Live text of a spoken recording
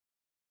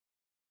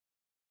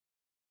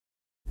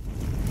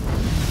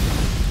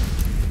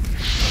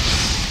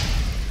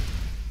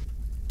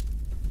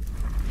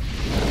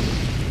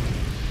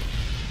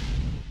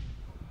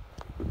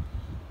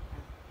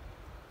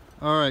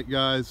All right,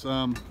 guys.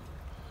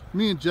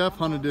 Me and Jeff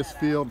hunted this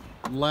field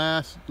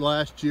last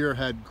year,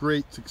 had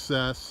great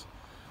success,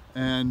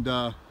 and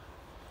I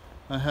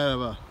have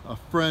a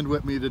friend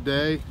with me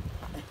today.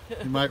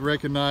 You might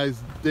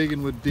recognize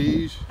Digging with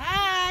Deej.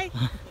 Hi.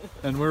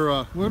 And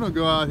we're gonna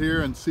go out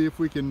here and see if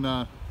we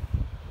can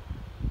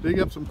dig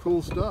up some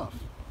cool stuff.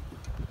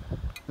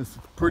 It's a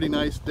pretty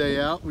nice day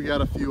out. We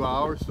got a few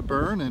hours to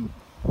burn, and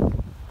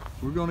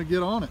we're gonna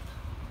get on it.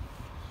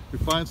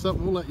 If we find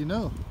something, we'll let you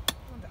know.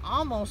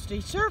 Almost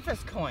a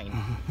surface coin.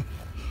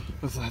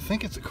 I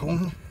think it's a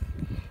coin.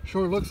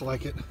 Sure looks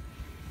like it.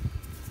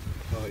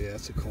 Oh yeah,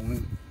 it's a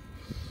coin.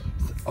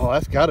 Oh,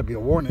 that's got to be a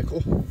war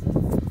nickel,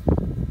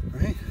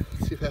 right?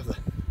 Let's see if it has a.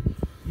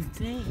 You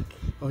think?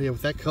 Oh yeah,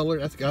 with that color,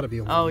 that's got to be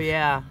a war. Oh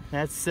yeah,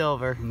 that's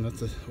silver. And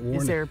that's a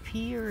war. Is there a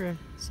P or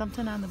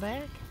something on the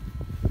back?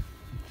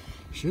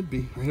 Should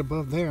be right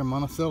above there,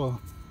 Monticello.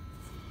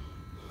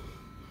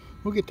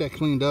 We'll get that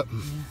cleaned up. Yeah.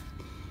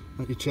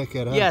 Let you check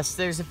that out. Yes,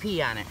 there's a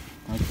P on it.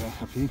 Okay,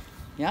 a P.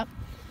 Yep.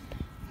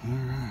 All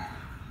right.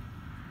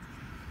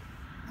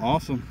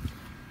 Awesome.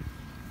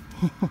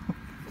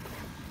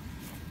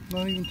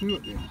 Not even to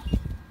it yet.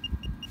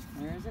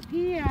 There's a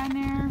P on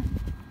there.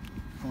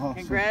 Awesome.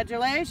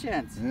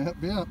 Congratulations.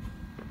 Yep.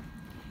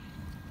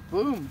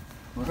 Boom.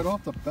 Right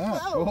off the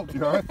bat. Whoa. Oh,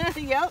 you all right?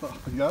 Yep. Oh,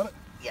 you got it?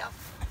 Yep.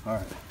 All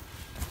right.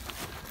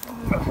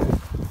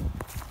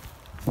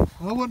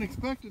 I wasn't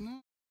expecting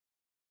that.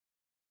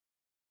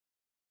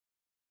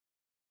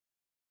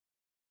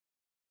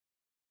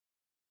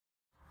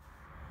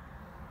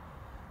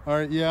 All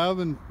right, yeah, I've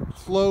been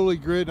slowly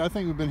gridding. I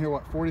think we've been here,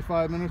 what,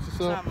 45 minutes or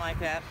so? Something like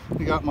that.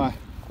 I got my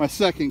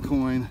second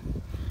coin,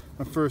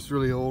 my first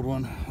really old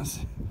one.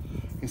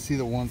 You can see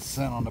the 1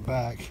 cent on the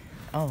back.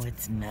 Oh,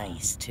 it's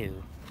nice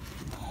too.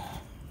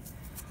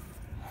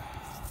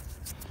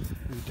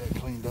 Get that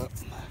cleaned up.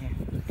 Here.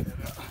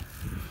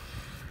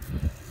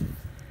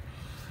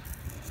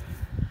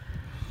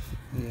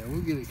 Yeah,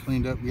 we'll get it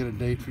cleaned up and get a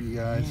date for you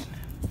guys. Yeah.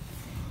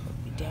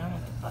 It'll be down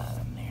at the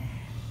bottom there.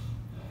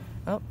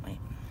 Oh, wait.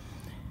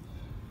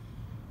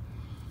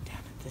 Down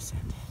at this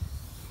end.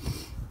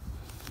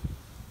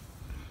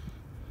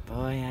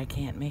 Boy, I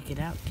can't make it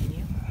out, can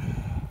you?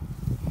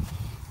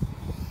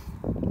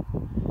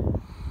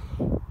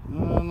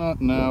 Not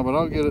now, but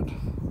I'll get it.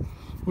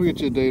 We'll get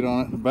you a date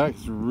on it. The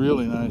back's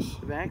really nice.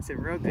 The back's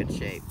in real good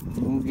shape.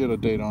 We'll get a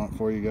date on it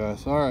for you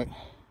guys. All right.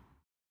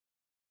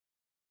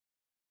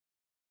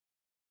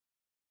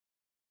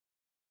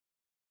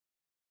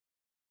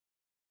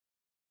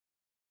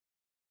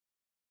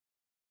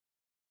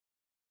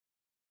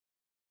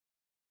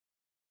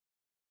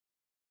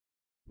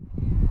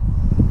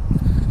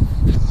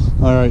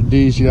 All right,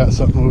 Deej, you got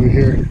something over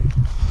here.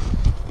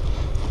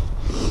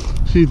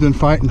 She's been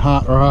fighting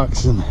hot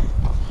rocks and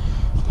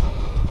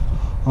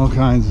all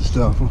kinds of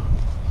stuff. We'll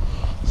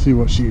see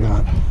what she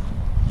got.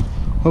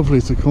 Hopefully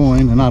it's a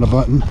coin and not a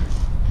button.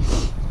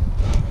 It's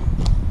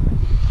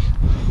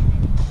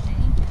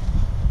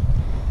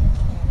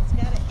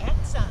got an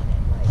X on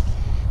it,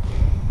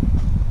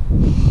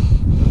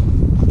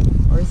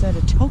 like. Or is that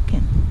a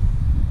token?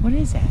 What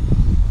is that?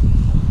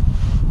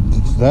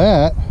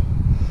 That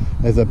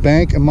is a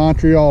Bank of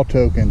Montreal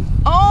token.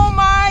 Oh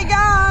my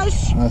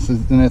gosh!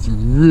 And it's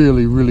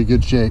really, really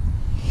good shape.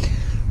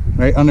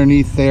 Right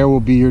underneath there will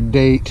be your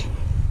date.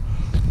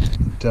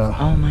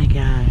 Oh my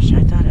gosh,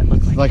 I thought it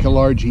looked like a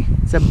largie.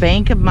 It's a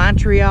Bank of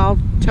Montreal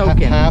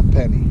token. Half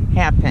penny.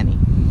 Half penny.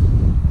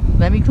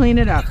 Let me clean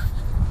it up.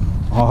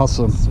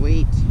 Awesome.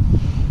 Sweet.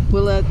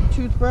 Will a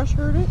toothbrush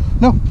hurt it?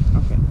 No.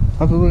 Okay.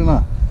 Absolutely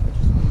not.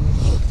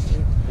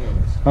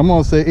 I'm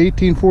going to say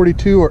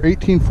 1842 or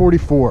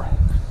 1844.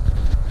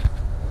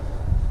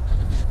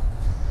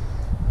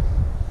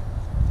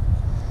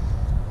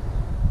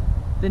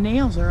 The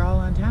nails are all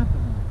on top of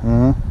them.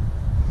 Uh-huh.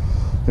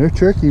 They're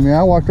tricky, man.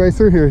 I walked right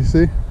through here, you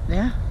see?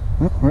 Yeah.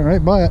 Oh,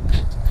 right by it.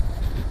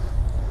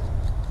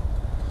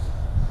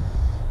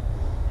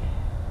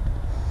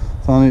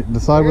 It's on the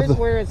side with the...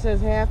 where it says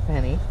half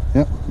penny.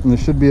 Yep. And there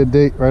should be a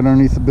date right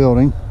underneath the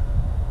building.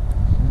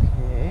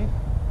 Okay.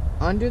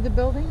 Under the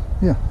building?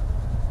 Yeah.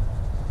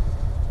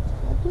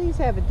 Well, please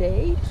have a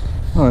date.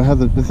 Oh,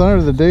 it's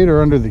under the date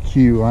or under the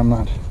queue. I'm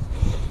not...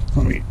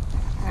 Let me...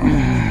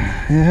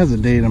 It has a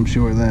date, I'm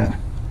sure of that.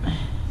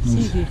 See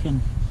if you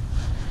can...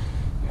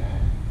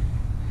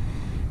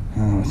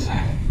 Oh,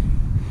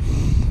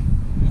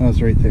 that's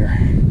right there.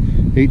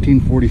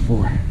 1844.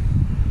 Right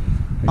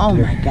oh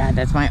there. my God,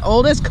 that's my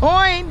oldest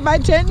coin by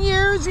 10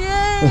 years,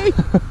 yay!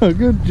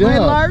 Good job. My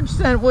large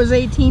cent was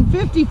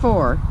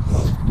 1854.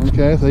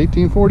 Okay, it's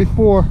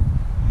 1844.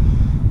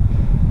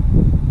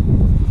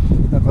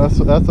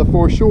 That's a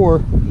for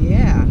sure.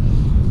 Yeah.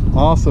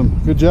 Awesome.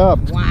 Good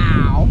job.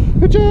 Wow.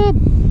 Good job.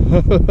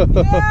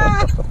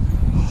 Yeah.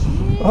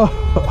 All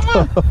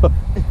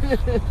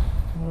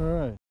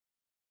right.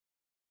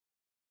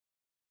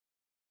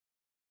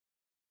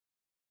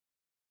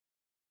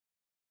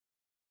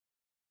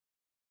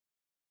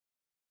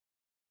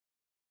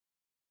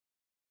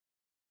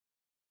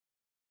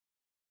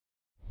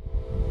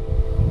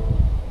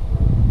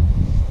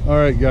 All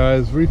right,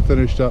 guys, we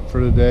finished up for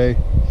today.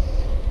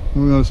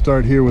 We're going to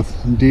start here with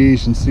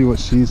Deej and see what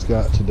she's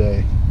got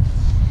today.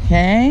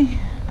 Okay.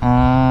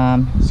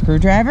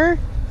 Screwdriver,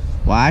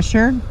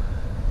 washer,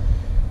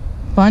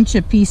 bunch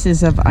of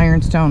pieces of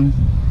ironstone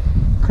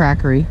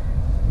crockery,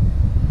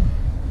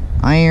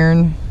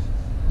 iron,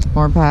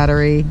 more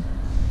pottery,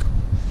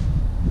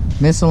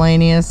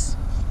 miscellaneous,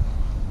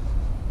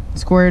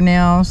 square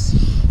nails,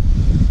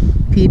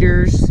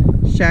 Peter's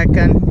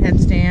shotgun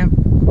head stamp,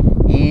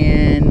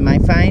 and my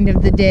find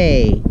of the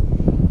day,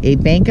 a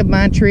Bank of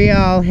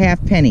Montreal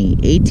halfpenny,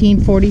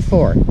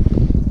 1844.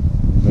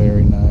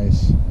 Very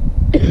nice.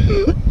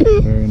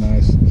 Very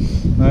nice.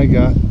 I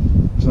got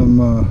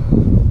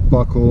some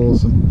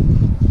buckles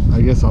and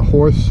I guess a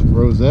horse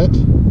rosette.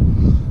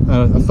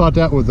 I thought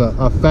that was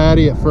a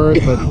fatty at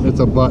first, but it's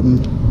a button.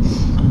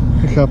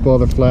 A couple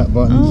other flat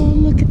buttons. Oh,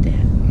 look at that.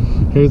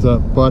 Here's a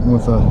button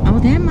with a... Oh,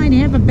 that might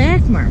have a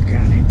back mark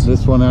on it.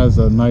 This one has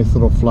a nice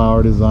little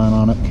flower design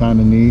on it, kind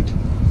of neat.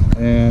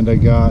 And I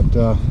got,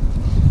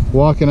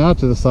 walking out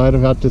to the side,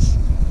 I've got this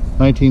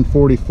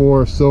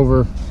 1944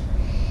 silver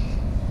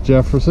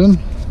Jefferson.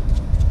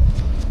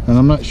 And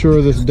I'm not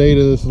sure this date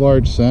of this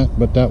large cent,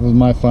 but that was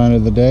my find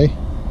of the day.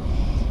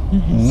 It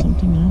has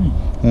something on it.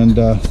 And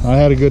I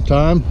had a good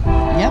time.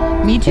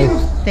 Yep, me too.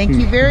 Thank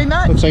you very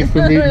much. Thanks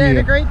for meeting me. I had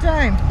a great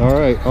time. All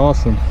right,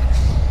 awesome.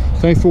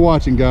 Thanks for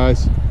watching,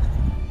 guys.